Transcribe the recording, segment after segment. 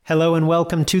Hello and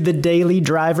welcome to the Daily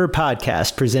Driver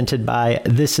Podcast presented by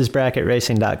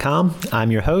thisisbracketracing.com.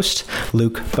 I'm your host,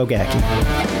 Luke Bogacki.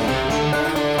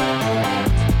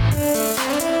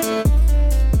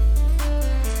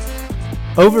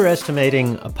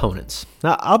 Overestimating opponents.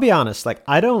 Now, I'll be honest,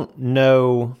 I don't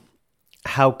know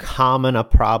how common a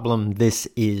problem this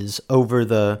is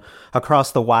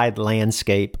across the wide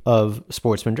landscape of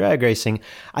sportsman drag racing.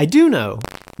 I do know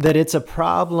that it's a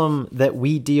problem that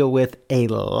we deal with a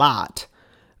lot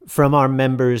from our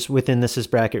members within This Is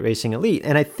Bracket Racing Elite.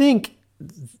 And I think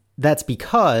that's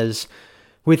because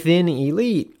within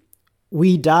Elite,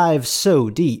 we dive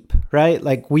so deep, right?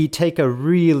 We take a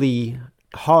really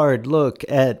hard look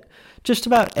at just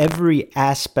about every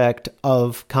aspect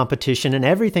of competition and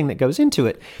everything that goes into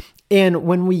it. And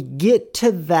when we get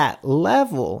to that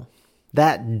level,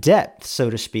 that depth, so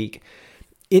to speak,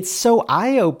 it's so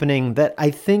eye-opening that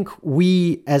I think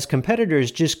we as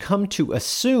competitors just come to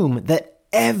assume that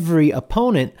every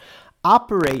opponent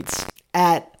operates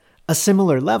at a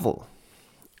similar level.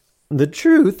 The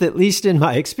truth, at least in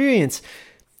my experience,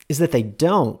 is that they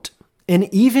don't. And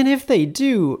even if they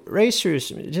do, racers,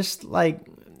 just like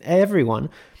everyone,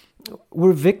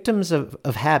 we're victims of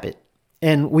habit,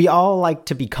 and we all like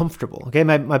to be comfortable. Okay,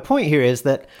 my point here is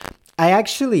that I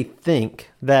actually think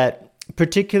that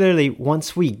particularly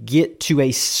once we get to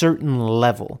a certain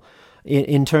level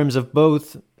in terms of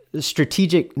both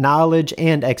strategic knowledge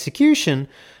and execution,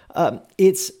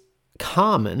 it's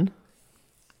common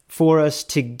for us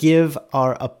to give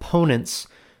our opponents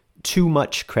too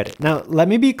much credit. Now, let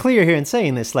me be clear here in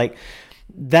saying this,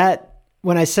 that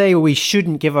when I say we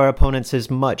shouldn't give our opponents as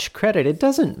much credit, it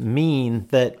doesn't mean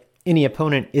that any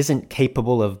opponent isn't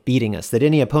capable of beating us, that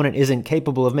any opponent isn't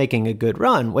capable of making a good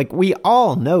run. We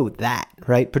all know that,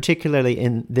 right? Particularly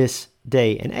in this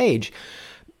day and age.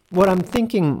 What I'm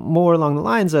thinking more along the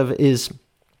lines of is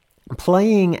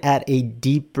playing at a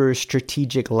deeper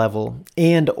strategic level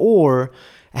and/or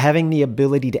having the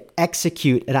ability to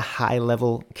execute at a high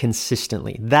level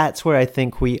consistently. That's where I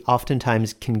think we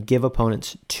oftentimes can give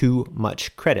opponents too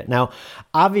much credit. Now,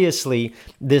 obviously,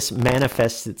 this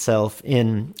manifests itself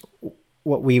in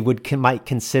what we might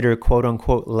consider quote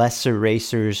unquote lesser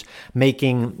racers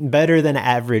making better than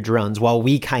average runs while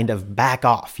we kind of back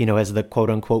off, as the quote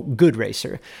unquote good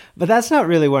racer. But that's not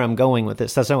really where I'm going with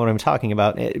this. That's not what I'm talking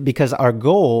about, because our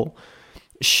goal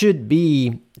should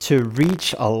be to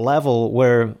reach a level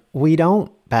where we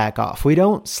don't back off, we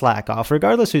don't slack off,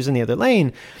 regardless who's in the other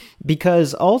lane,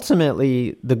 because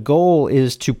ultimately the goal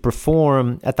is to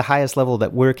perform at the highest level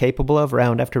that we're capable of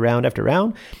round after round after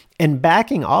round. And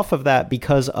backing off of that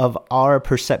because of our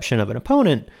perception of an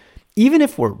opponent, even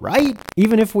if we're right,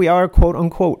 even if we are quote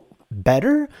unquote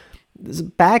better,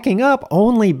 backing up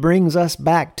only brings us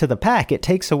back to the pack. It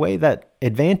takes away that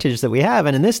advantage that we have.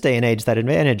 And in this day and age, that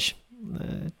advantage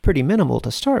pretty minimal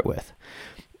to start with.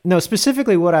 No,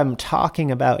 specifically what I'm talking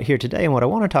about here today and what I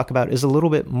want to talk about is a little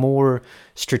bit more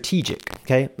strategic,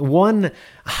 okay? One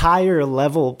higher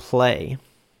level play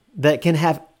that can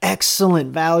have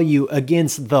excellent value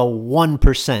against the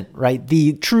 1%, right?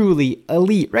 The truly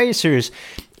elite racers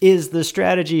is the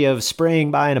strategy of spraying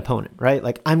by an opponent,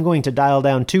 right? I'm going to dial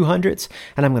down 200s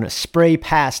and I'm going to spray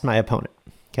past my opponent.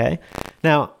 Okay.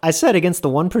 Now, I said against the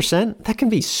 1%, that can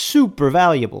be super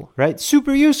valuable, right?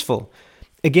 Super useful.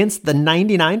 Against the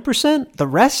 99%, the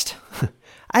rest,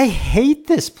 I hate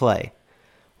this play.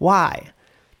 Why?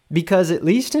 Because at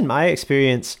least in my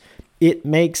experience, it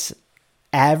makes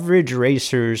average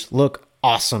racers look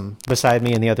awesome beside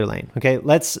me in the other lane. Okay.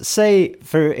 Let's say,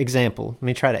 for example, let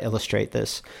me try to illustrate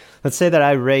this. Let's say that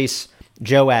I race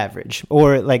Joe Average,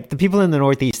 or the people in the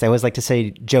Northeast, they always like to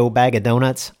say Joe Bag of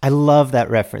Donuts. I love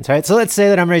that reference, right? So let's say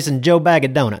that I'm racing Joe Bag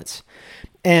of Donuts,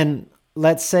 and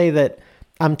let's say that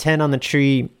I'm 10 on the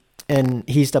tree and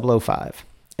he's 005.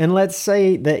 And let's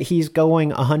say that he's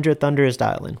going 100th under his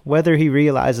dial-in, whether he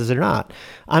realizes it or not.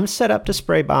 I'm set up to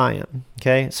spray by him,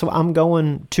 okay? So I'm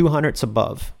going 200ths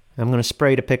above. I'm going to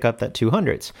spray to pick up that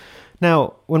 200ths.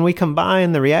 Now, when we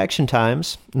combine the reaction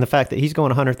times and the fact that he's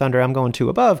going 100th under, I'm going 2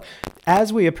 above,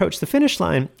 as we approach the finish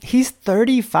line, he's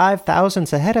 35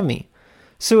 thousandths ahead of me.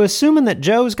 So assuming that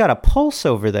Joe's got a pulse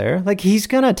over there, he's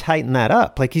going to tighten that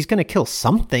up. He's going to kill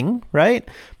something, right?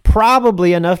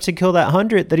 Probably enough to kill that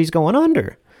 100th that he's going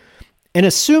under. And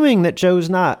assuming that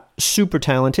Joe's not super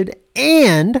talented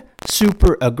and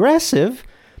super aggressive,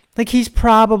 he's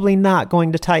probably not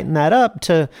going to tighten that up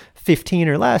to 15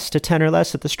 or less, to 10 or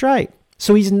less at the stripe.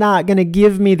 So he's not going to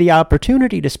give me the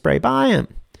opportunity to spray by him.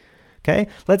 Okay,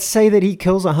 let's say that he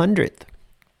kills 100th.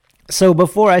 So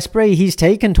before I spray, he's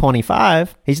taken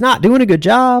 25. He's not doing a good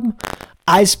job.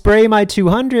 I spray my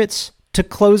 200ths to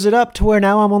close it up to where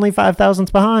now I'm only 5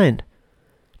 thousandths behind.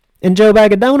 And Joe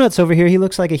Bag of Donuts over here, he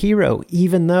looks like a hero,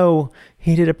 even though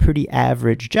he did a pretty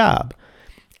average job.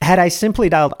 Had I simply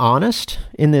dialed honest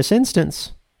in this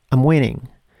instance, I'm winning.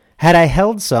 Had I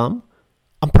held some,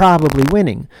 I'm probably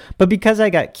winning. But because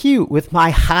I got cute with my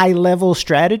high-level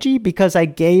strategy, because I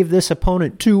gave this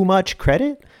opponent too much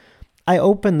credit, I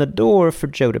opened the door for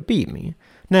Joe to beat me.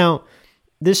 Now,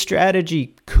 this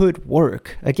strategy could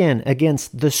work, again,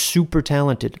 against the super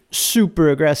talented, super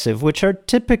aggressive, which are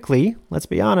typically, let's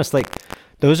be honest, like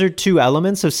those are two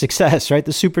elements of success, right?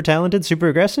 The super talented, super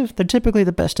aggressive, they're typically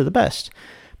the best of the best.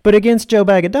 But against Joe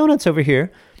Bag of Donuts over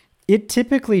here, it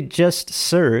typically just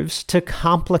serves to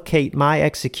complicate my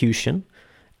execution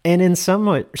and in some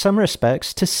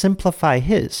respects to simplify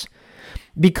his.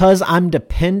 Because I'm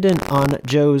dependent on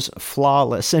Joe's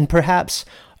flawless and perhaps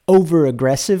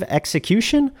over-aggressive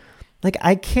execution, like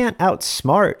I can't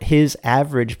outsmart his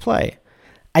average play.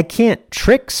 I can't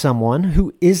trick someone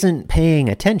who isn't paying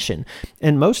attention.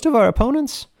 And most of our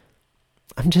opponents,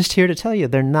 I'm just here to tell you,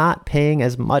 they're not paying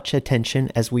as much attention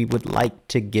as we would like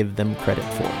to give them credit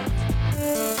for.